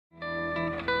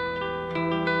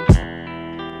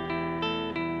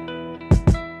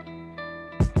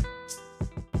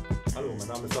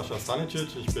Name ist Sascha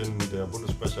Stanicic, ich bin der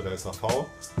Bundessprecher der SAV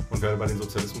und werde bei den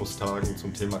Sozialismustagen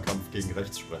zum Thema Kampf gegen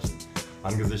Rechts sprechen.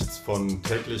 Angesichts von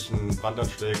täglichen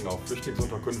Brandanschlägen auf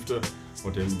Flüchtlingsunterkünfte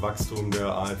und dem Wachstum der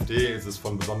AfD ist es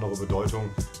von besonderer Bedeutung,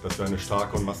 dass wir eine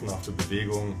starke und massenhafte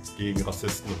Bewegung gegen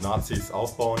Rassisten und Nazis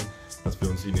aufbauen, dass wir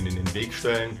uns ihnen in den Weg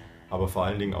stellen, aber vor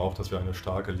allen Dingen auch, dass wir eine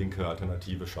starke linke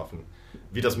Alternative schaffen.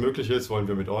 Wie das möglich ist, wollen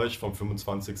wir mit euch vom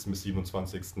 25. bis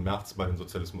 27. März bei den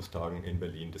Sozialismustagen in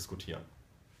Berlin diskutieren.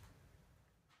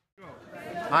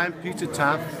 I'm Peter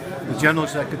Taaffe, the General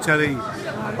Secretary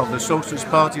of the Socialist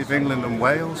Party of England and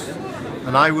Wales,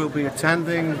 and I will be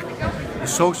attending the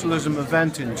socialism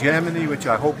event in Germany, which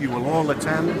I hope you will all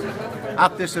attend.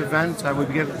 At this event, I will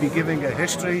be giving a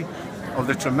history of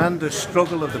the tremendous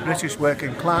struggle of the British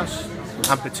working class,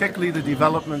 and particularly the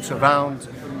developments around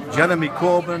Jeremy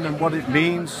Corbyn and what it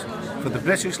means for the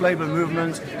British Labour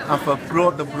movement and for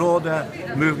the broader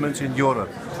movement in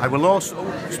Europe. I will also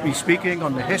be speaking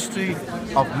on the history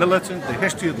of militant, the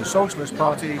history of the Socialist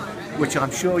Party, which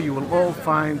I'm sure you will all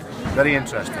find very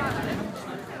interesting.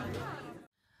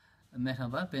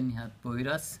 Merhaba, ben Nihat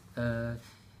Boyraz.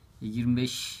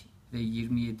 25 ve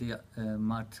 27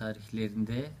 Mart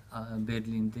tarihlerinde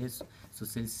Berlin'de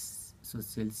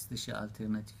Sozialistische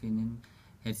Alternatife'nin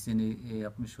her sene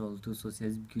yapmış olduğu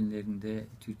sosyalizm günlerinde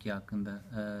Türkiye hakkında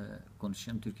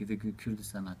konuşacağım. Türkiye ve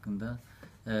Kürdistan hakkında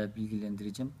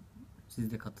bilgilendireceğim.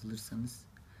 Siz de katılırsanız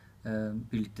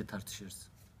birlikte tartışırız.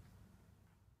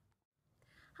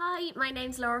 Hi, my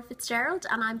name's Fitzgerald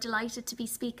and I'm delighted to be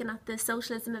speaking at the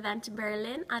socialism event in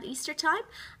Berlin at Easter time.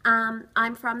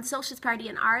 I'm from the Socialist Party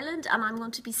in Ireland and I'm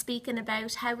going to be speaking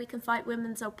about how we can fight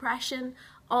women's oppression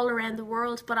all around the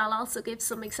world, but I'll also give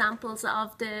some examples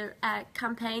of the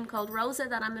campaign called Rosa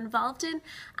that I'm involved in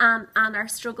and our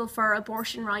struggle for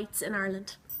abortion rights in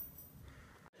Ireland.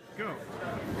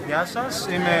 Γεια σας,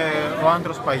 είμαι ο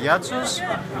Άντρος Παγιάτσος,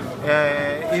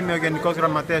 είμαι ο Γενικός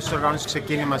Γραμματέας της Οργάνωσης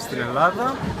Ξεκίνημα στην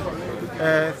Ελλάδα.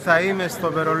 Θα είμαι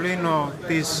στο Βερολίνο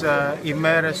τις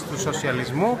ημέρες του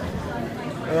σοσιαλισμού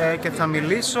και θα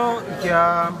μιλήσω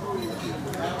για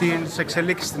τις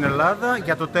εξελίξεις στην Ελλάδα,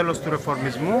 για το τέλος του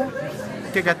ρεφορμισμού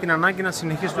και για την ανάγκη να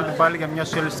συνεχίσουμε την πάλι για μια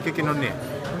σοσιαλιστική κοινωνία.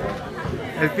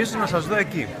 Ελπίζω να σας δω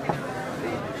εκεί.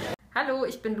 Hallo,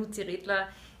 ich bin Redler.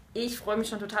 Ich freue mich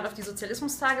schon total auf die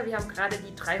Sozialismustage. Wir haben gerade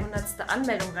die 300.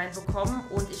 Anmeldung reinbekommen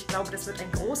und ich glaube, das wird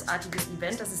ein großartiges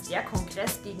Event. Das ist der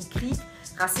Kongress gegen Krieg,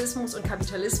 Rassismus und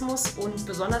Kapitalismus und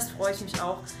besonders freue ich mich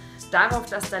auch darauf,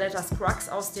 dass Daletta Scruggs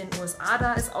aus den USA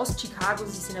da ist, aus Chicago.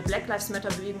 Sie ist in der Black Lives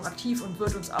Matter Bewegung aktiv und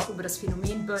wird uns auch über das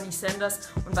Phänomen Bernie Sanders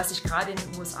und was sich gerade in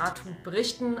den USA tut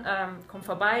berichten. Kommt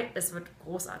vorbei, es wird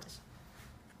großartig.